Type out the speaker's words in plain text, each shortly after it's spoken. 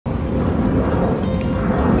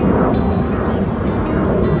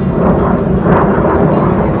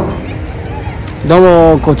どう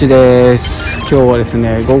もコーチです。今日はです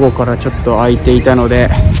ね、午後からちょっと空いていたので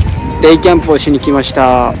デイキャンプをしに来まし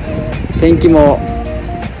た。天気も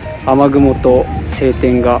雨雲と晴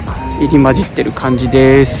天が入り混じってる感じ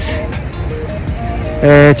です。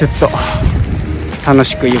ちょっと楽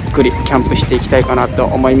しくゆっくりキャンプしていきたいかなと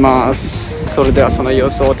思います。それではその様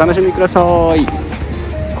子をお楽しみください。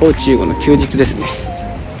高知優吾の休日ですね。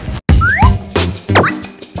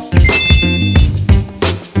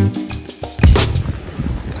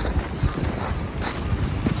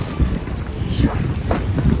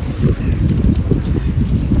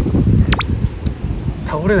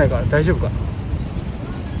倒れないから大丈夫かな。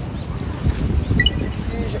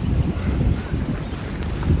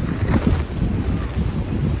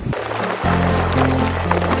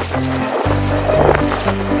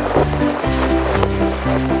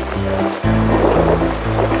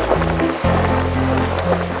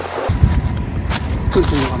つい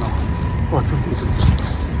てるのかな。あ、ついてる。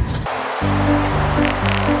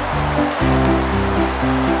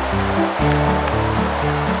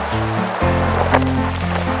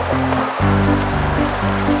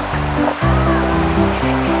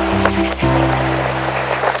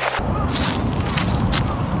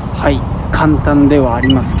はい、簡単ではあ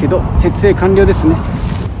りますけど設営完了ですね。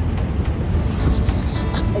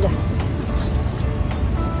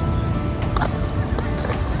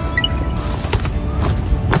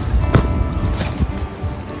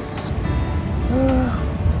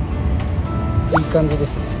いい感じで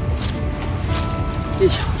すね。よ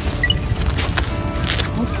いしょ。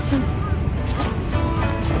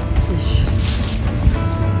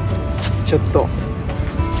ちょっと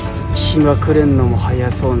日が暮れるのも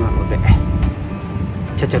早そうなので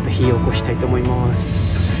ちゃちゃと火を起こしたいと思いま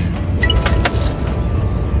す。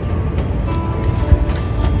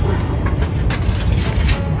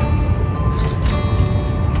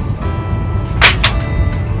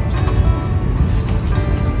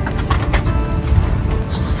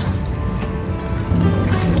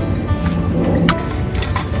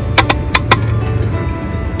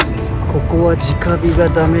ここは直火が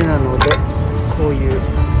ダメなのでこういう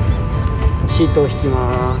シートを引き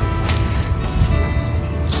ます。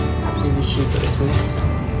焚き火シートですね。よ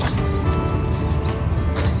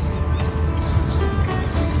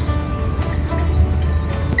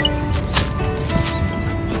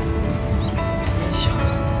いしょ。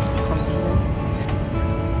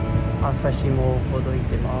朝日もほどい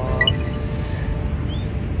てます。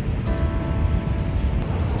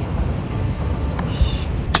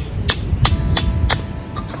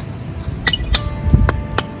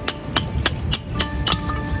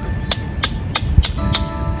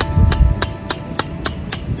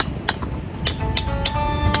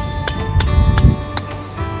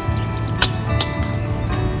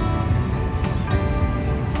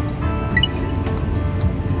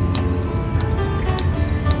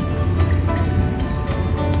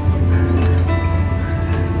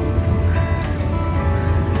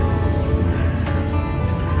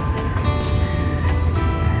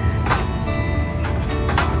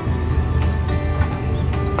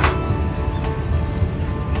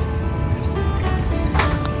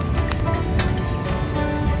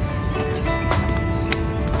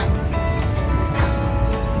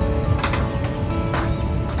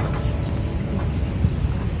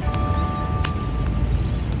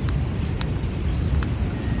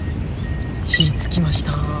火つきまし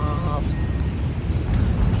た。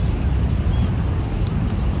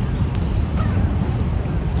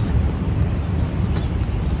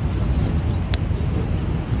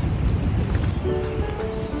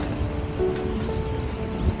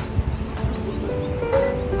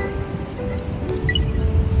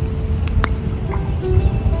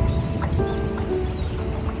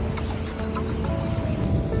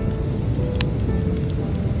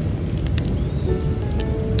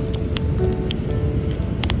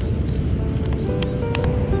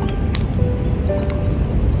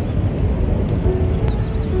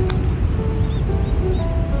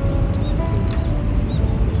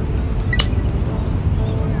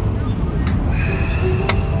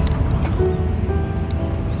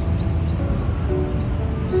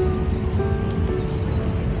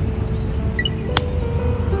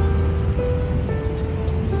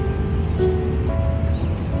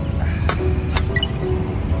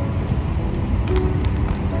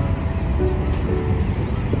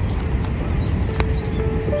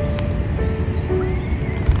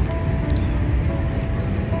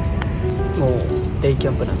もうデイキ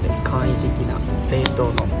ャンプなんで簡易的な冷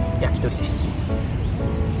凍の焼き鳥です。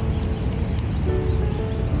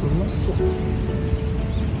うまそう。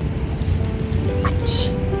あっち。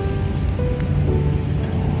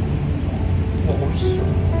お、美味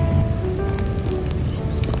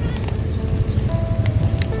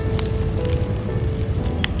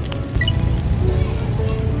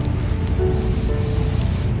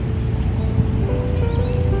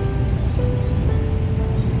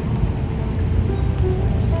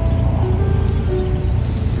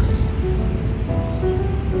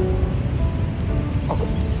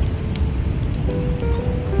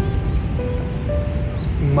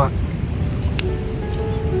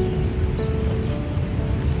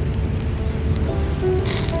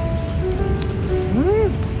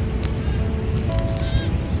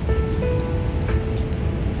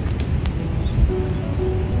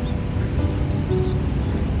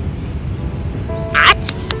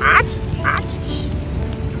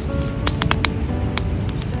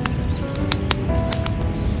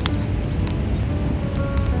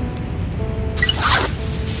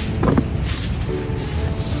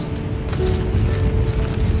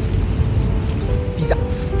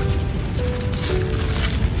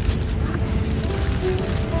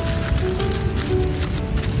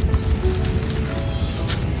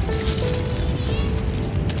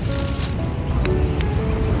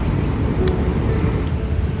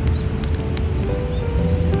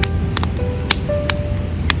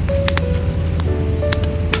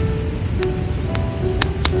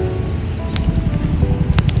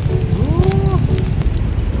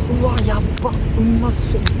うま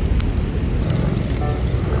そう。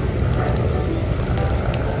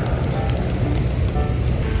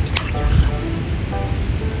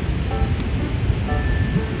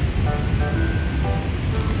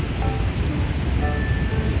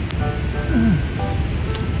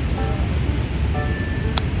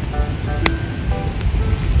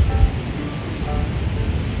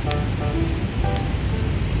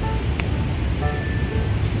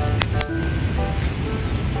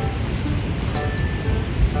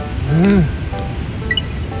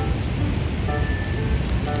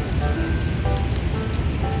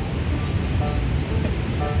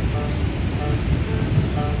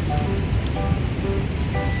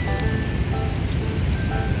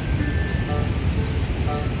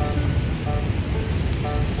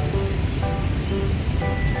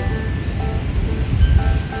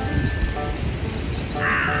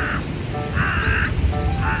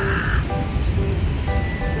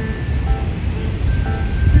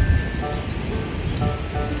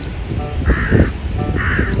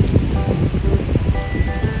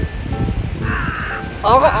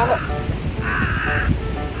あごあご。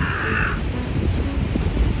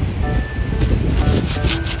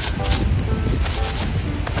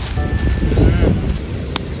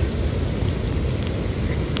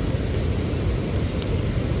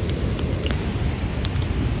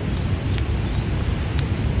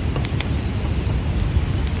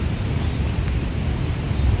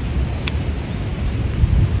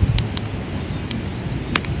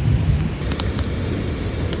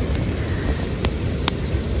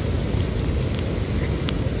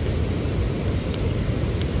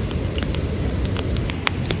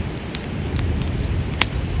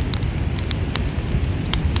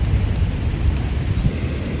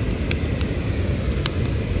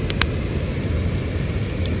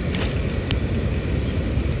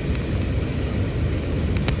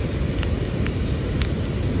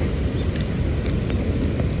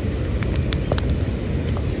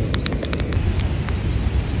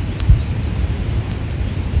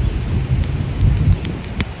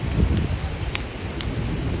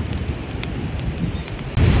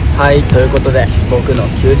はい、ということで僕の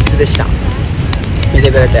休日でした。見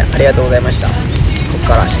てくれてありがとうございました。こ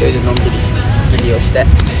こから一人でのんびり切りをして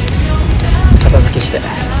片付けして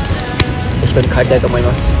適当に帰りたいと思い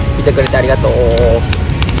ます。見てくれてありがとう。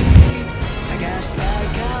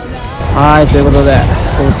はい、ということで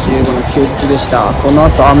高知優吾の休日でした。この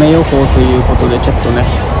後雨予報ということでちょっとね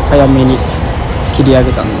早めに切り上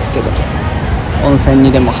げたんですけど、温泉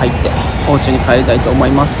にでも入ってお家に帰りたいと思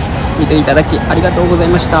います。見ていただきありがとうござい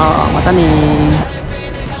ました。またねー。